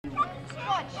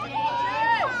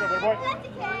boy.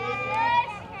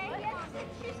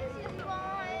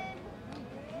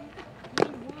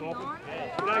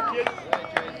 Good night, kid.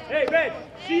 Hey, Ben,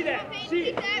 see that. See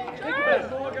it. Think about it.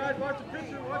 Come on, guys. Watch the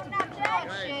picture. Watch the picture.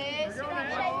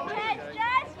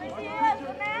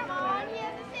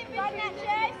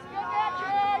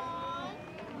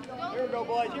 Here we go,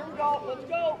 boys. Here we go. Let's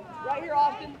go. Right here,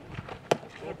 Austin.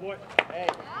 Good boy. Hey.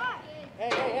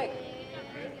 Hey.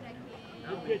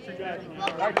 Good pitch, you guys.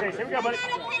 All right, Chase. Here we go, buddy.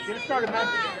 Get it started, man.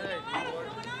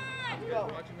 Go.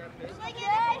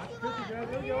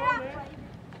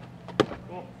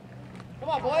 Come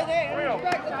on, boys. Hey, let's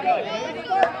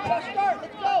go. Let's start.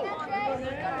 Let's go.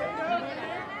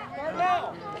 Start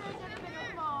now.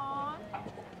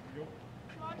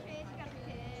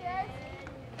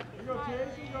 Here you go,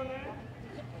 Chase. Here you go, man.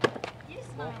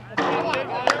 Come on,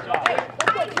 guys. Hey,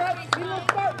 let's go, Travis. Let's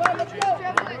start, bud. Let's go.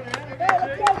 Hey,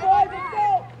 let's go, boys. Let's go.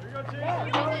 Here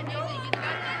you go, Chase.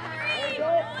 There you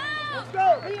go. Let's go.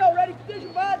 Leo, ready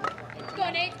position, bud. Let's go,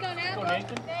 Nate. Go now. Here you go,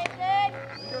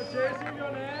 Chase. Here you go,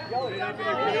 man. Go. Here we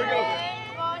go.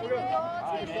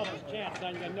 Yourself a chance,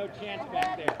 son. You got no chance back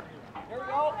there. Here we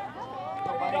go.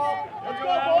 Go, buddy. Let's go,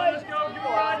 Alan. boys. Let's go. Give it a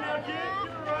ride now, kid.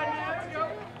 Give it a ride now. Here we go.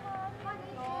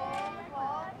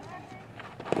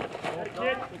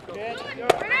 Kid. Good.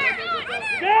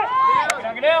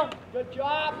 Knock it down. Good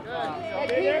job. Hey,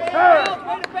 Stay keep there. it bounce.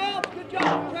 Way to bounce. Good job.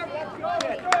 Trevor, that's good.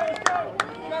 Let's go.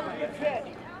 Trevor, good pitch.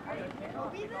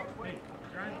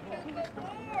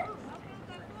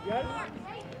 Good?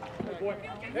 Good boy.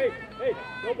 Hey,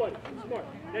 nobody. Be smart.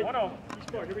 Nathan, be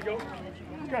smart. Here we go.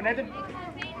 Let's go, Nathan.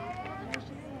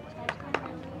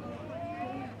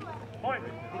 Point.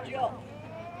 Good Jill.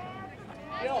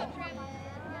 Jill.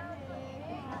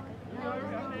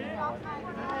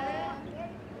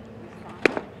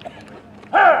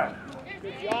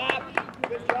 Good job.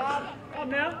 Good job. Come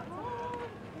now.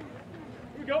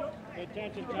 Here we go. Pay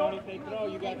attention, Tony. If they throw,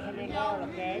 you got to come in hard,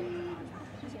 okay?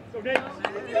 Go, Nate. Let's go.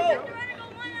 Here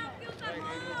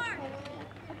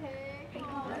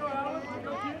we go, Alan. Here we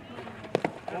go, kid.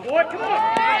 Good boy, come on.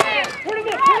 Put him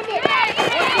up.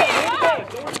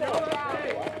 Let's go.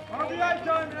 RBI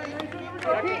time, man. Here we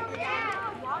go.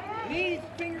 Knees,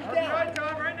 fingers RBI down.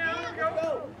 time right now. Here we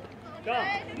go. Done.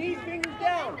 Knees, fingers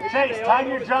down. Chase, time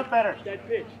your jump better. That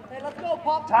pitch. Hey, let's go.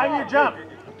 Pop the Time ball. your jump.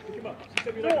 Pick him up. See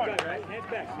something like driving, right? Hands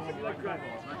back. See something like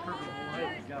driving. Hey,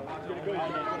 he's gonna go.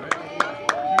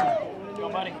 Go,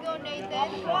 buddy. Here we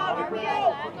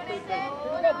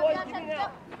go, boys. Give me now.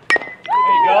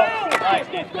 There you go. Nice,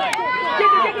 Nathan. Nice. Go.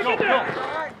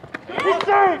 Good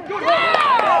serve. Good Good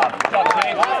job,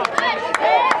 Chase.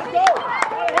 Let's go.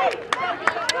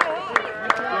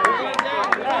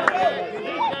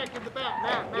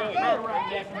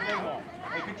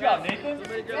 Hey, good job, Nathan.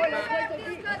 Here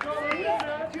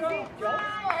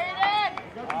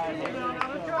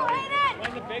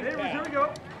we go.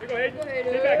 Here we go, Hayden.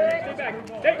 Stay back.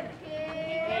 Hey.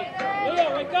 Leo,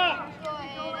 wake up.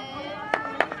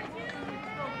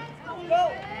 Go.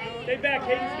 Stay back,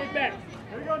 Hayden. Stay back.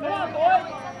 Here we go, Come on, Nate. boys.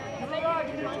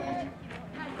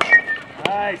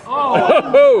 Nice.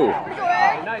 Oh!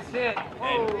 Nice hit. That's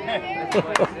good hit,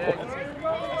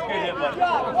 Good buddy.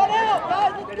 job. 1 out,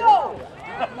 guys. Let's go.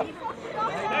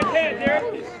 Nice hand, Derek.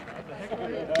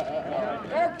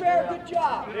 Eric Bear, good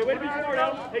job. Hey, way to be smart,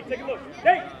 Al. Hey, take a look.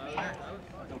 Hey.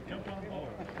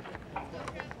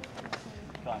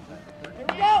 Here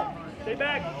we go. Stay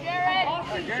back.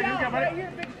 Austin, Jared, here we shout. go, buddy. Right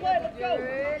here, big play. Let's go.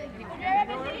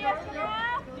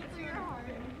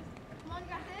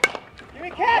 Give me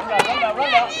cash.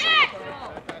 Run that.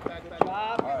 Good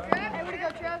job. Hey, way to go,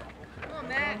 Trev. Come on,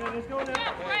 Matt. Let's go now.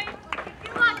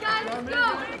 Come on, guys. Let's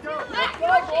go. Let's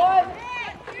go, boys.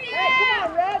 Hey, come on,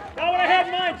 Red. Not what I had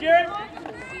in mind, Jared. All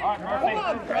right, Come Murphy. on,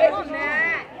 Red. Come on,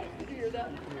 Matt.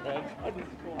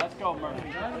 Let's go, Murphy.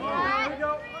 Here we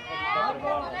go.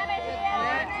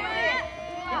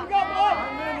 Here we go, boys.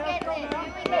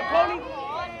 Go, Tony.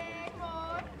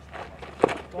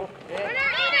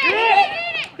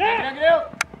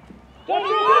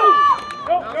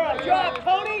 Good job,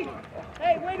 Tony.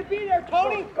 Hey, way to be there,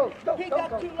 Tony. He got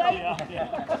too late.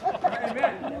 Hey,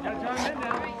 man. Gotta join in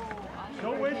now.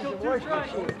 Don't wait till 2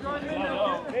 strikes. Let's join in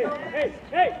now.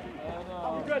 Hey.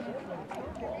 Aggressive.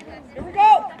 Here we go.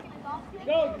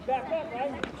 Go. You back up,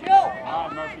 right? Chill. All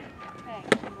right, Murphy.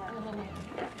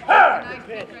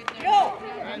 Chill.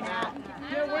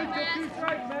 Can't wait till 2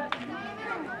 strikes, man.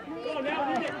 Go on now.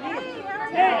 Hit it.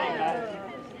 Hey, guys.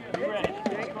 You ready?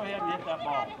 Let's go ahead and hit that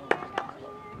ball.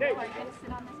 Nate.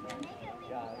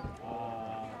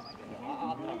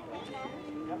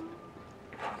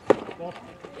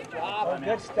 Good job.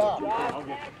 Good stuff. I'll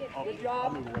get. Good job.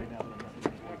 I'll move away now.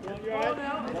 Hey,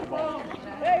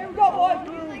 here we go, boys.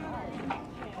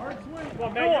 Hard swing. Come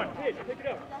on, Matt. Pick it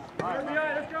up.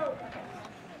 RBI, let's go.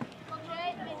 Go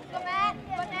Matt. Go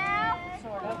now. Let's go,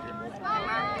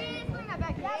 Murphy. Bring that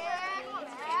back.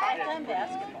 Done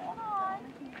basketball.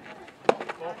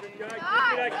 Ball good guy.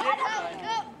 Go.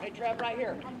 Hey, Trev, right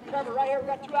here. Trevor, right here. We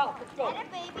got 2 outs. Let's go. Get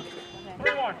it, baby.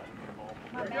 Come on.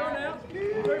 There you go now.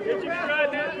 Get you guys,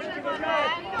 Matt. Get you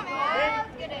guys.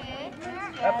 Get it.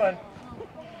 Have fun.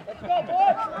 Let's go,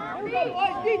 boys. Here we go,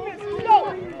 boys. Defense. Let's go.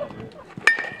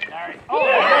 Oh,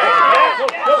 yeah. Go.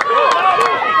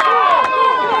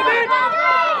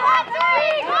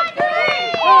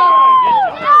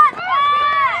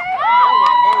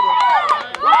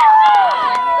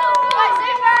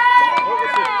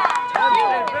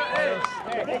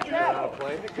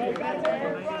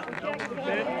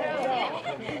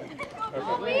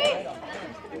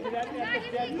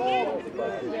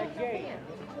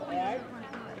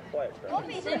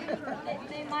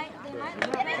 They might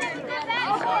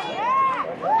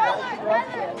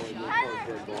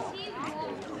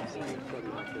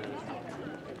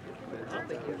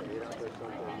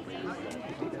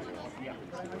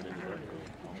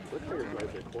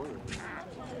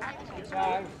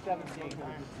I'm 17.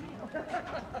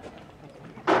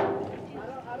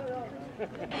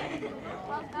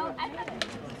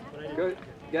 Good.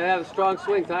 You gotta have a strong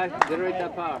swing, Ty. Generate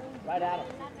that power. Right at him.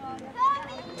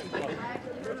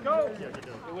 Let's go.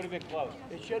 It would have been close.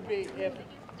 It should be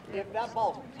if that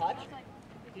ball's touched,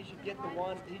 he should get the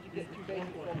one. He should get 2 bases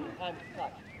from the time it's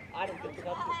touched. I don't think he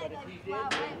touched it, but if he did,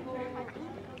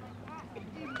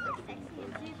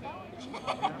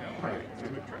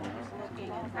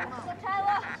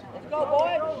 let's go,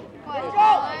 boys. Let's go.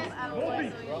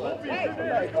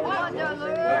 Hey, come on,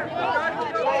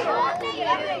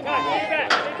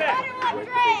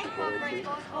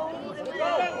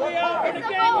 We are in the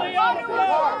game, Leon.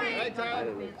 Let's go.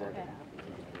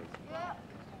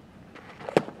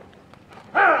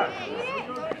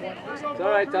 It's all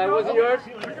right, Ty. Wasn't yours? I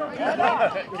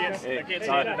can't say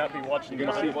I did not be watching. You're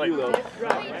gonna see you though.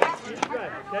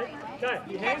 Okay? Ty,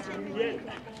 you hands it. Get it.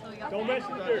 Don't mess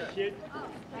with the dirt, kid.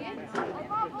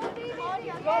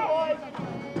 Go, boys.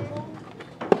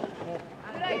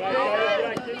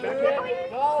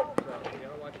 No.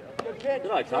 Good pitch.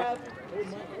 Good eye, Ty.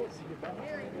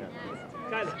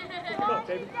 Tyler, come on,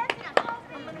 baby.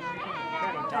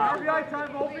 RBI time,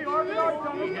 Volpe. RBI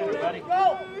time. Let's go.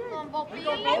 Come on, Volpe. Go.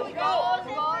 Go.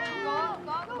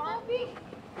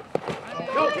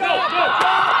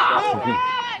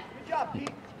 Good job,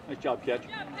 Pete. Nice job, catch.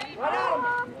 Right at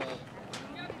him.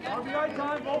 RBI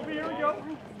time, Volpe. Here we go.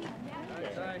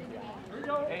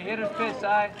 Hey, hitter's pitch,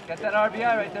 Ty. Got that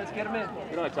RBI right there. Let's get him in.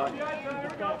 Good eye, Ty.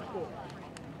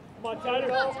 Come on, Tyler.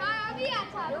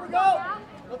 Here we go.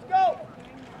 Let's go.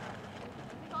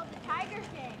 Tiger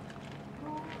King.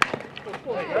 Go.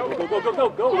 There you go. Good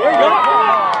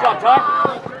job, Ty.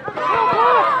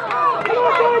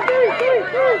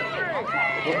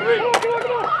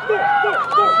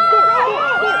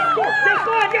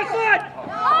 Get slide.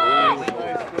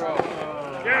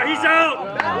 Yeah, he's out.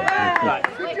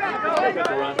 Good job, Got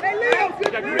the run. Hey, Leo.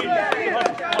 Good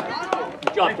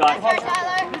job, Ty.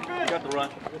 Got the run.